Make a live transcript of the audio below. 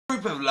A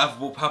group of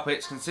lovable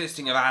puppets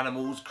consisting of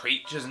animals,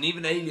 creatures and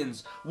even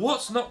aliens.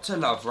 What's not to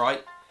love,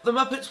 right? The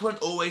Muppets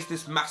weren't always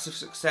this massive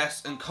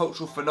success and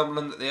cultural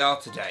phenomenon that they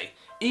are today.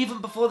 Even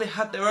before they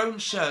had their own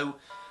show,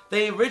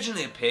 they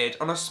originally appeared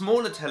on a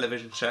smaller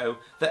television show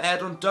that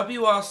aired on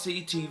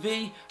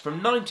WRC-TV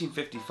from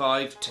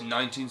 1955 to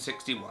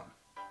 1961.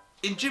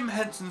 In Jim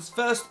Henson's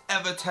first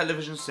ever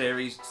television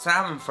series,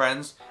 Sam and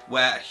Friends,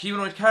 where a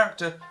humanoid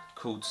character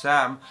called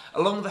Sam,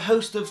 along with a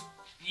host of,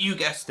 you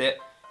guessed it,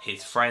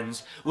 his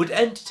friends, would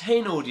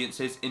entertain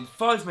audiences in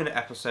 5-minute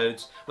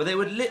episodes where they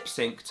would lip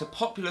sync to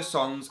popular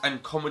songs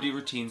and comedy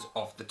routines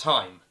of the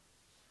time.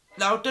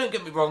 Now, don't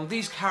get me wrong,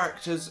 these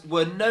characters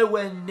were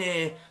nowhere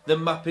near the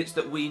Muppets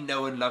that we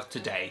know and love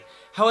today.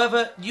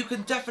 However, you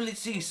can definitely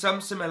see some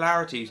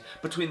similarities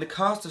between the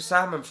cast of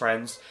Sam and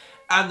Friends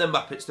and the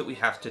Muppets that we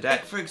have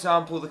today. For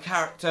example, the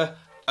character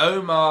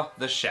Omar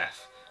the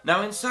Chef.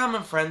 Now, in Sam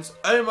and Friends,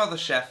 Omar the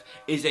Chef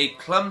is a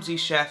clumsy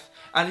chef,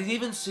 and he's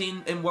even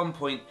seen in one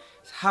point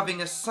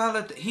having a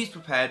salad that he's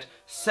prepared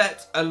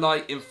set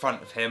alight in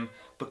front of him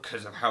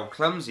because of how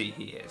clumsy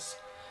he is.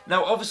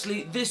 Now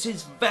obviously this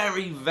is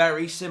very,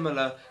 very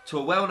similar to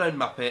a well-known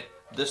Muppet,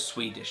 the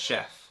Swedish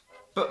Chef.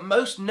 But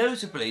most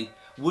notably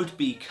would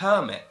be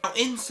Kermit. Now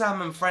in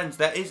Sam and Friends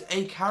there is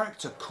a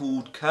character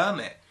called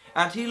Kermit,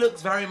 and he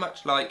looks very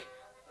much like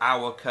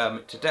our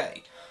Kermit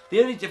today.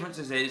 The only difference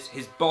is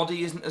his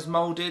body isn't as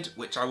moulded,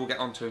 which I will get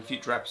onto in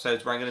future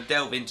episodes where I'm going to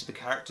delve into the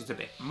characters a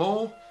bit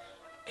more.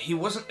 He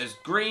wasn't as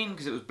green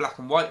because it was black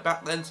and white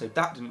back then, so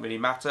that didn't really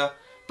matter.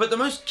 But the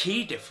most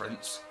key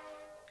difference,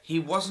 he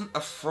wasn't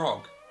a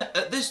frog.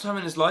 At this time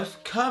in his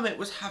life, Kermit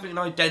was having an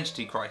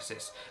identity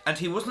crisis, and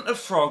he wasn't a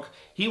frog,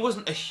 he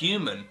wasn't a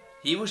human,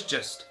 he was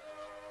just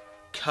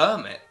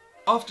Kermit.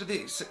 After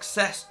the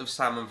success of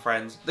Sam and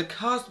Friends, the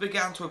cast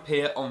began to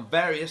appear on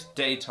various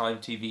daytime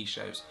TV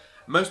shows,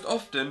 most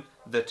often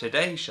The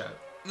Today Show.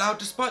 Now,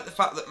 despite the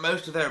fact that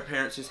most of their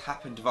appearances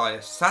happened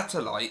via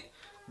satellite,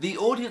 the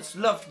audience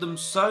loved them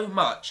so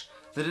much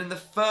that in the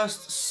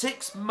first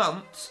 6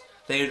 months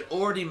they had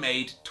already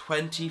made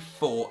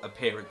 24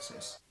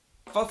 appearances.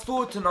 Fast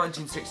forward to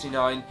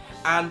 1969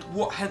 and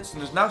what Henson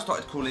has now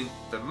started calling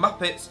the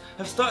Muppets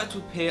have started to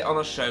appear on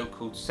a show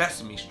called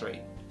Sesame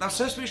Street. Now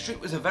Sesame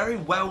Street was a very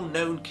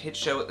well-known kids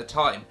show at the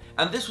time,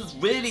 and this was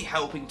really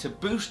helping to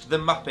boost the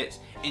Muppets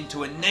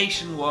into a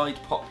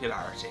nationwide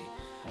popularity.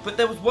 But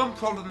there was one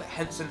problem that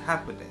Henson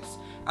had with this,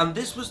 and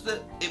this was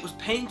that it was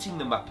painting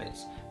the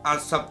Muppets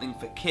as something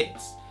for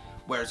kids,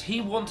 whereas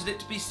he wanted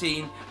it to be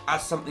seen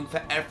as something for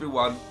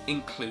everyone,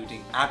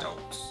 including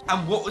adults.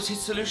 And what was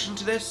his solution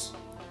to this?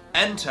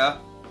 Enter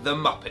The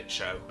Muppet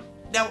Show.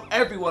 Now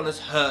everyone has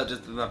heard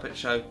of The Muppet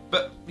Show,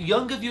 but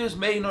younger viewers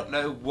may not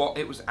know what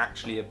it was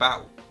actually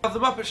about. Now, The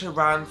Muppet Show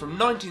ran from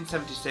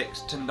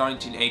 1976 to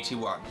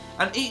 1981,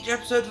 and each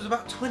episode was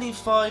about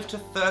 25 to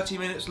 30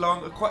 minutes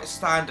long, a quite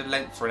standard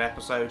length for an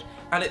episode,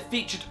 and it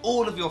featured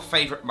all of your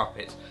favourite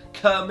Muppets.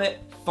 Kermit,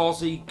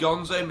 Fozzie,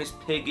 Gonzo, Miss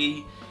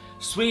Piggy,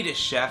 Swedish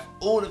Chef,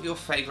 all of your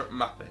favourite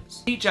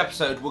Muppets. Each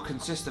episode will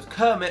consist of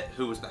Kermit,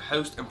 who was the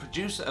host and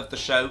producer of the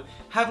show,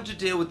 having to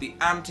deal with the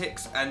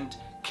antics and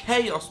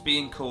chaos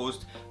being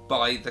caused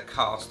by the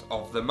cast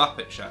of The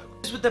Muppet Show.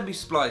 This would then be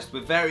spliced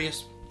with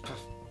various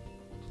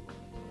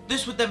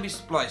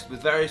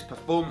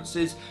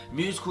performances,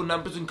 musical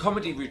numbers and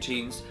comedy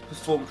routines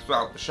performed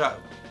throughout the show.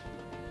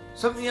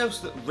 Something else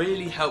that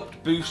really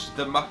helped boost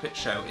The Muppet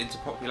Show into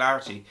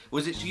popularity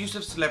was its use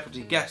of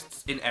celebrity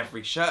guests in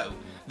every show.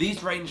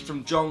 These ranged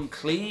from John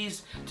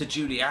Cleese to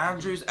Julie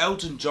Andrews,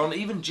 Elton John,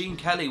 even Gene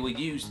Kelly were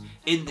used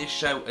in this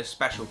show as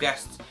special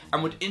guests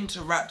and would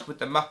interact with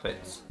the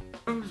Muppets.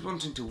 If anyone was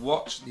wanting to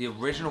watch the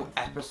original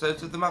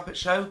episodes of The Muppet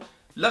Show,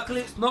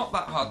 luckily it's not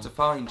that hard to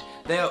find.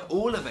 They are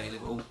all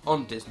available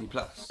on Disney+.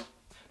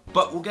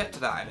 But we'll get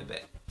to that in a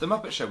bit. The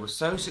Muppet Show was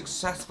so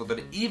successful that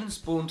it even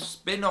spawned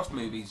spin-off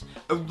movies,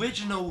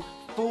 original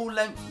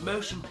full-length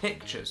motion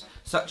pictures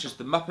such as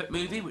The Muppet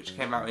Movie, which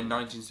came out in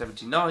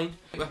 1979,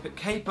 Muppet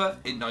Caper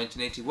in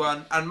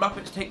 1981 and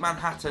Muppets Take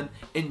Manhattan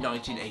in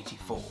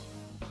 1984.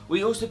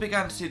 We also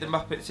began to see the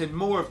Muppets in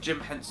more of Jim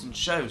Henson's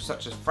shows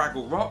such as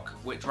Fraggle Rock,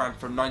 which ran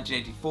from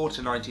 1984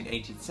 to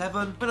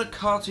 1987, and a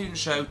cartoon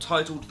show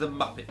titled The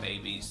Muppet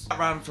Babies, that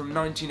ran from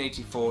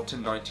 1984 to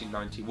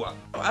 1991.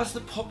 As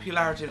the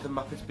popularity of the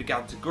Muppets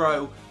began to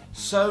grow,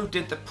 so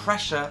did the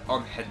pressure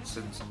on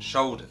Henson's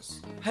shoulders.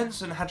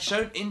 Henson had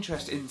shown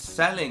interest in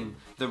selling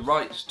the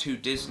rights to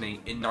Disney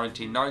in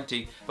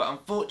 1990, but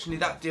unfortunately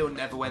that deal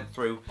never went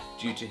through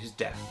due to his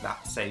death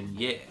that same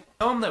year.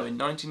 Though in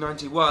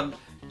 1991,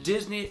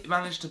 Disney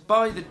managed to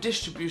buy the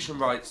distribution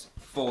rights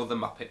for the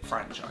Muppet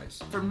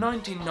franchise. From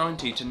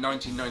 1990 to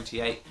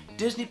 1998,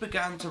 Disney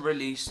began to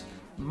release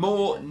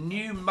more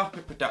new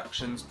Muppet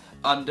productions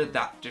under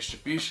that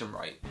distribution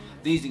right.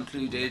 These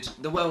included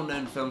the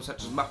well-known films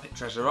such as Muppet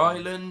Treasure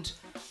Island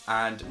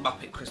and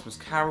Muppet Christmas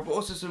Carol, but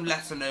also some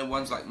lesser known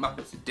ones like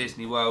Muppets at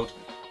Disney World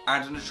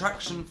and an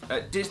attraction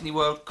at Disney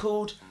World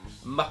called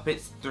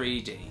Muppets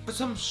 3D. For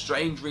some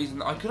strange reason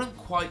that I couldn't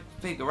quite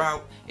figure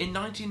out, in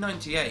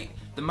 1998,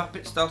 the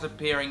Muppets started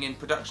appearing in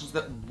productions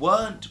that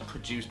weren't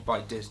produced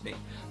by Disney.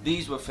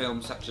 These were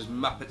films such as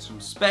Muppets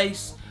from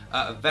Space,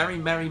 A Very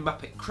Merry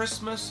Muppet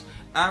Christmas,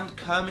 and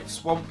Kermit's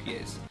Swamp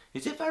Years.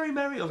 Is it very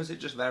merry or is it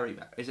just very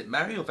merry? Is it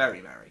merry or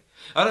very merry?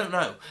 I don't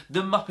know.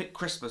 The Muppet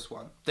Christmas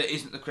one that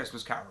isn't the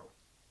Christmas Carol.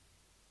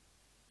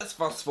 Let's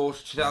fast forward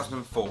to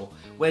 2004,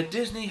 where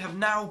Disney have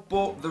now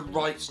bought the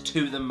rights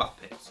to the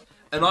Muppets.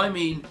 And I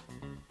mean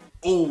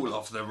all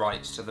of the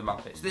rights to the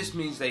Muppets. This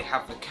means they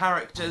have the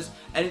characters,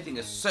 anything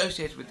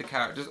associated with the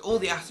characters, all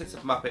the assets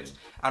of Muppets,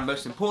 and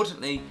most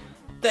importantly,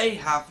 they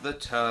have the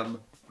term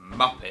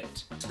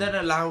Muppet. This then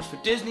allows for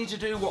Disney to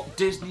do what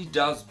Disney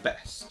does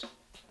best.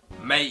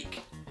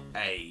 Make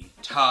a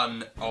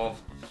ton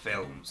of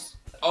films.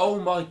 Oh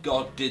my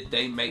god, did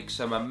they make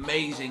some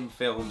amazing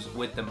films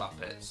with the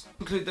Muppets.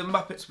 Include The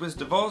Muppets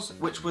Wizard of Oz,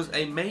 which was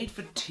a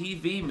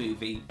made-for-TV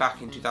movie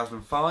back in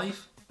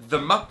 2005. The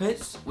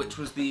Muppets, which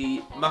was the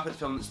Muppet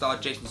film that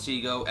starred Jason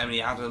Segel,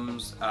 Emily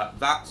Adams,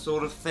 that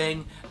sort of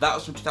thing. That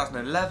was from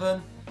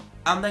 2011.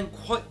 And then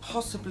quite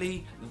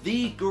possibly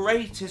the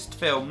greatest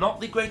film,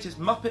 not the greatest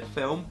Muppet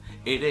film,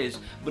 it is,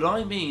 but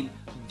I mean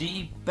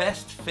the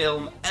best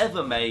film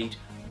ever made,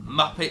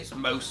 Muppets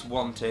Most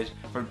Wanted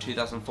from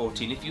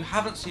 2014. If you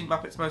haven't seen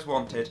Muppets Most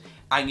Wanted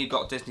and you've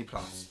got Disney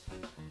Plus,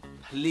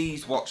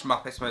 please watch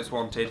Muppets Most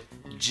Wanted.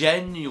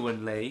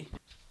 Genuinely,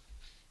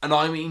 and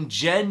I mean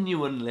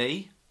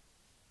genuinely,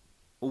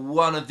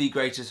 one of the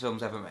greatest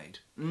films ever made.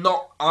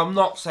 I'm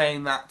not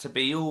saying that to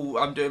be, oh,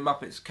 I'm doing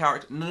Muppets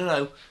character.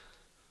 No.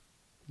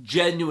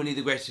 Genuinely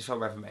the greatest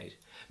film ever made.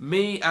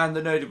 Me and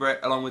the Noda Brit,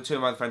 along with two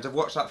of my other friends, have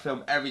watched that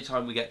film every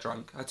time we get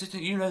drunk. I just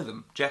think you know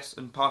them, Jess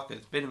and Parker.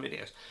 It's been in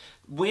videos.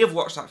 We have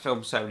watched that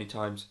film so many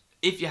times.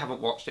 If you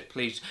haven't watched it,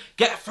 please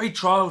get a free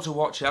trial to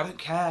watch it. I don't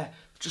care.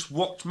 Just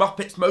watch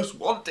Muppets Most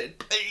Wanted,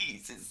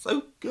 please. It's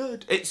so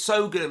good. It's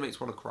so good it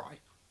makes me want to cry.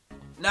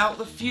 Now,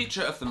 the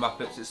future of the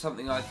Muppets is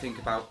something I think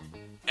about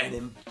an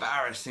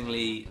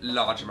embarrassingly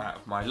large amount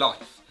of my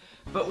life.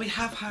 But we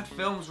have had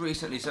films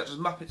recently, such as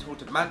Muppets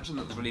Haunted Mansion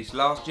that was released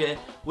last year,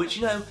 which,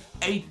 you know,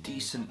 a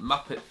decent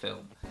Muppet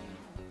film.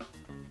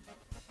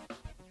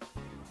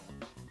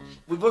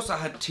 We've also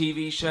had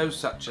TV shows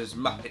such as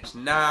Muppets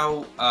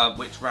Now,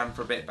 which ran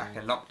for a bit back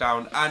in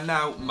lockdown, and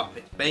now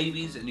Muppet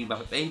Babies, a new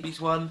Muppet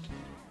Babies one.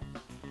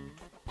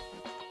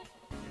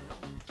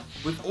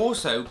 We've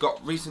also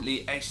got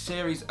recently a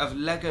series of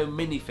Lego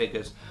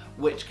minifigures,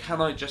 which, can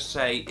I just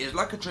say, is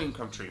like a dream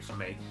come true for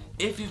me.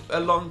 If you're a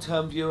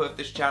long-term viewer of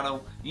this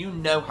channel, you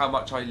know how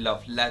much I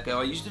love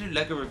Lego. I used to do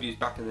Lego reviews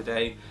back in the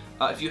day.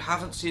 If you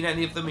haven't seen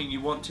any of them and you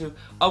want to,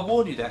 I'll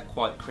warn you they're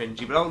quite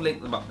cringy, but I'll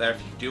link them up there if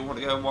you do want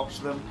to go and watch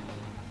them.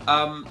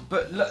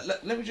 But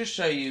let me just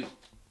show you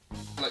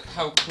like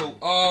how cool.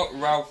 Oh,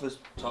 Ralph has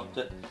topped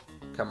it.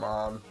 Come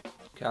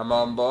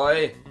on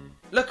boy.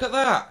 Look at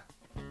that.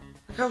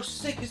 Look how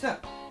sick is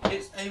that?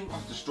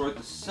 I've destroyed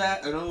the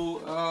set and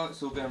all. Oh,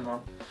 it's all going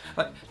wrong.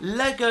 Like,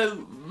 Lego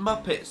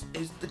Muppets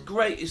is the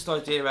greatest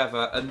idea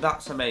ever, and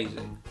that's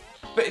amazing.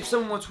 But if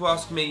someone were to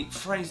ask me,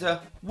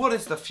 Fraser, what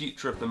is the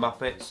future of the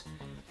Muppets?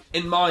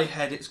 In my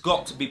head, it's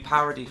got to be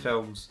parody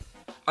films.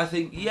 I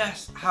think,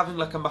 yes, having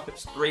like a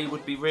Muppets 3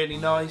 would be really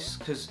nice,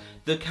 because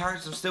the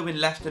characters have still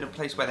been left in a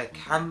place where there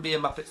can be a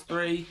Muppets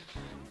 3,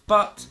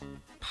 but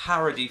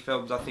parody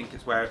films, I think,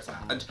 is where it's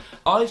at. And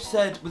I've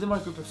said within my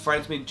group of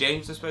friends, me and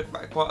James have spoken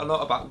about it quite a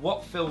lot, about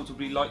what films would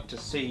we like to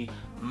see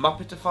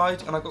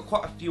Muppetified, and I've got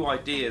quite a few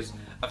ideas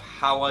of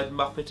how I'd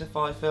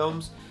Muppetify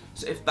films.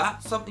 So if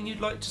that's something you'd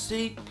like to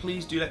see,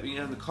 please do let me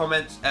know in the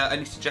comments.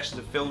 Any suggestions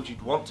of films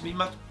you'd want to be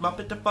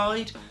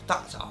Muppetified?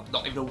 That's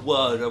not even a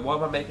word. Why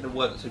am I making a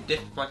word that's so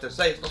difficult to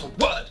say? It's not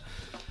a word.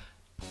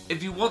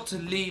 If you want to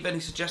leave any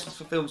suggestions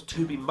for films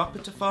to be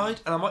Muppetified,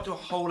 and I might do a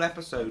whole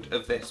episode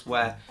of this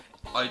where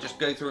I just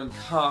go through and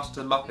cast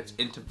the Muppets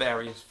into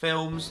various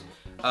films.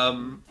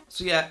 So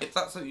yeah, if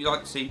that's something you'd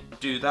like to see,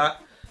 do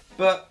that.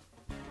 But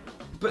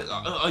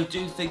I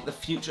do think the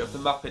future of the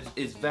Muppets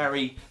is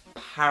very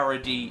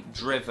parody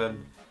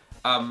driven,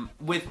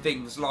 with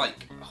things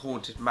like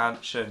Haunted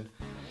Mansion,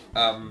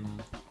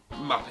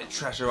 Muppet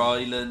Treasure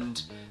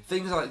Island,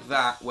 things like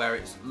that where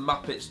it's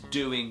Muppets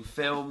doing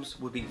films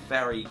would be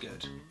very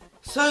good.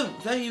 So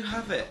there you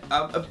have it,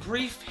 a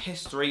brief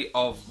history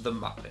of the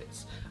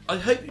Muppets. I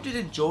hope you did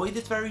enjoy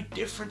this very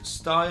different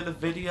style of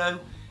video.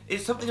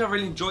 It's something I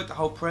really enjoyed, the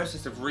whole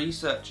process of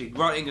researching,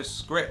 writing a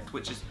script,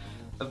 which is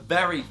a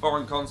very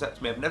foreign concept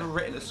to me. I've never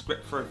written a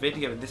script for a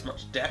video in this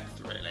much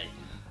depth, really.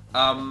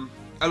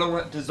 Along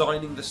with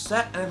designing the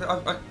set, and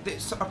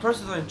it's a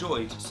process I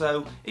enjoyed.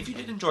 So if you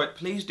did enjoy it,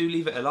 please do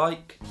leave it a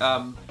like.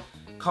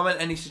 Comment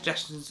any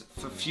suggestions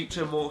for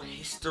future more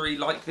history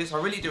like this.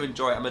 I really do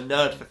enjoy it. I'm a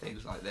nerd for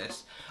things like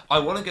this. I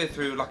want to go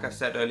through, like I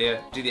said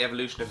earlier, do the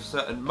evolution of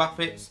certain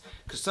Muppets,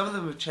 because some of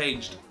them have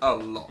changed a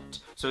lot.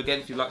 So again,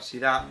 if you'd like to see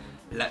that,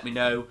 let me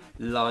know,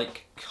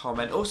 like,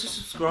 comment. Also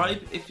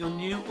subscribe if you're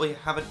new or you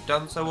haven't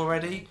done so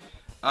already,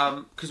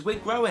 because we're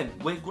growing,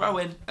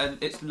 and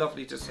it's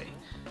lovely to see.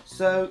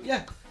 So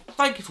yeah,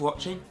 thank you for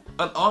watching,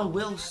 and I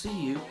will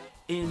see you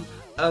in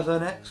the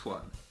next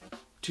one.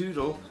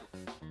 Toodle.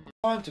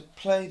 Time to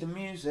play the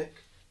music.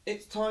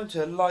 It's time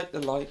to light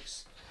the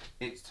lights.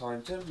 It's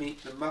time to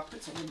meet the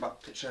Muppets on the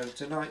Muppet Show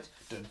tonight.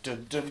 Dun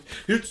dun dun.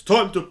 It's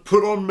time to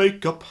put on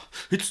makeup.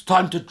 It's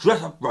time to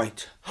dress up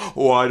right.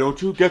 Why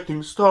don't you get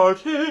things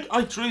started?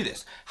 I drew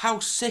this. How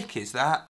sick is that?